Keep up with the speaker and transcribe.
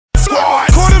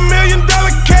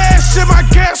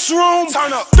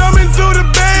room. Thumbing through the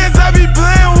bands, I be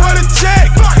playing with a check.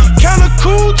 Kinda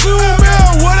cool to a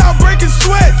mil without breaking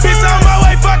sweat. Bitch, on my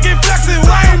way fucking flexing,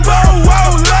 rainbow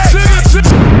Rolex.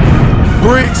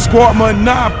 Brick Squad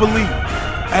Monopoly.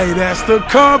 Hey, that's the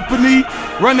company.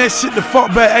 Run that shit the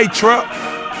fuck back, hey truck.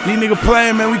 These niggas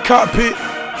playing, man, we cockpit.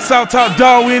 Southside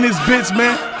dog, we in this bitch,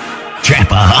 man.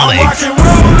 Trapaholics. I'm rockin'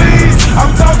 rollies,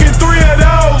 I'm talking 3 of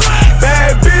those.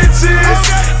 Bad bitches,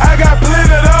 I got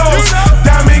plenty of those.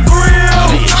 Diamond grill,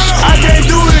 I can't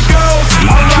do the ghost.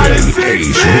 I'm riding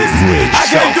 6s, I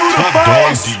can't do the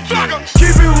foes.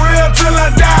 Keep it real till I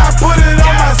die, put it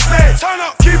on my set.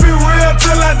 Keep it real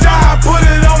till I die, put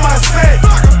it on my set.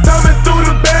 Thumbing through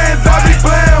the bands, I be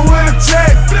playing with a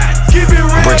check. Keep it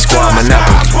real till I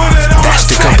die, put it on my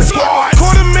set.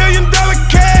 $250,000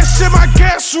 cash in my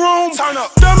guest room.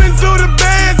 Thumbing through the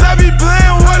bands, I be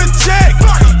playing with a check.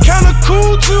 Kinda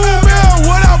cool to a mil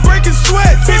without breaking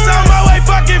sweat. Bitch, on my way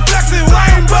fucking flexing,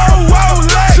 rainbow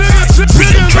Rolex.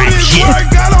 Nigga do this work,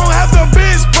 I don't have to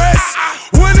bench press.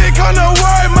 When it come to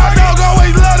work, my dog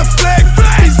always love to flex.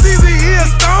 He's easy, he a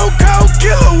stone cold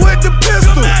killer with the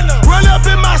pistol. Run up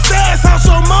in my stash house,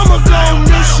 so mama gon'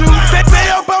 miss you. Stay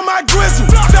up on my grizzle,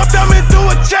 thumbing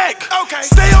through a check.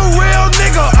 Stay a real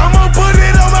nigga, I'ma put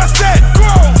it on my set.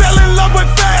 Fell in love with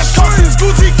fast cars,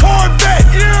 Gucci Corvette.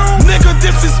 Nigga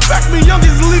disrespect me,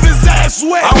 youngest leave his ass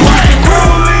wet. I'm rockin'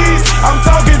 rollies, I'm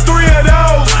talking 3 of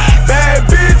those. Bad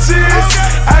bitches,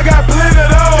 I got plenty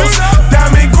of those.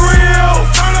 Diamond grill,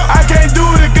 I can't do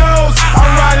the ghost.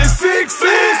 I'm riding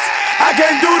 6s, I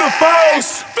can't do the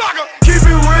foes. Keep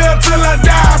it real till I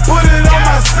die, put it on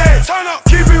my set.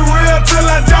 Keep it real till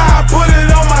I die, put it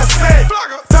on my set.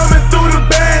 Thumbing through the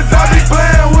bands, I be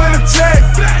playing with a check.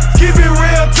 Keep it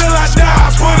real till I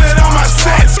die, put it on my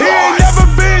set. He ain't never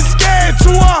been scared,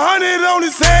 200 on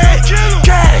his head.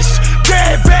 Cash,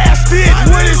 dead bastard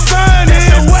with his son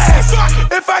in West.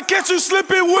 If I catch you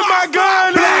slipping with my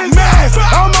gun, black mask.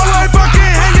 On my way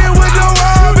fucking hanging with the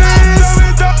Robins.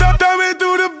 Thumbing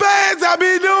through the bands, I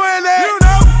be doing that.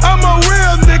 I'm a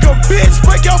real nigga, bitch,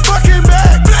 break your fucking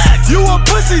back. You a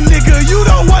pussy nigga, you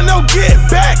don't want no get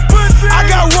back. I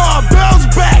got raw bells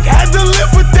back, had to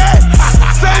live with that.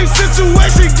 Same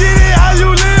situation, get it how you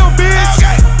live, bitch.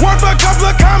 Worth a couple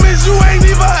of comments, you ain't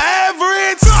even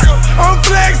average. I'm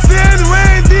flexing,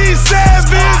 Randy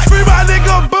Savage. Free my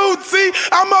nigga Bootsy,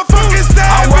 I'm a fucking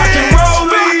savage. I'm rockin'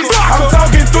 rollies, I'm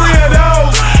talking 3 of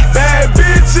those. Bad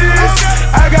bitches,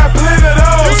 I got plenty of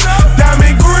those.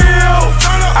 Diamond grill,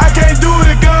 I can't do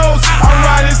the ghost. I'm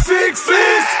riding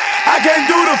 6s, I can't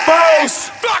do the foes.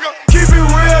 Keep it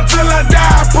real till I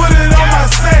die, put it on my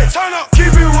set.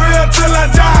 Keep it real till I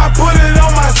die, put it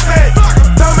on my set.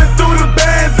 Thumbing through the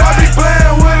bands, I be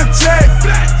playing with a check.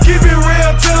 Keep it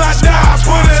real till I die,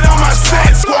 put it on my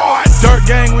set. Dirt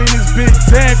gang, we in this bitch.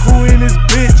 Sand crew in this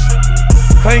bitch.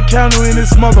 Clay County, we in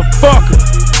this motherfucker.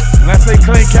 When I say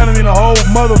Clay County, I mean the whole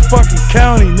motherfucking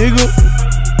county, nigga.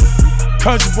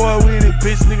 Country boy, we in this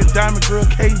bitch, nigga. Diamond girl,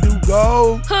 can't do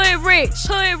gold. Hood rich,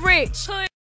 hood rich, hood.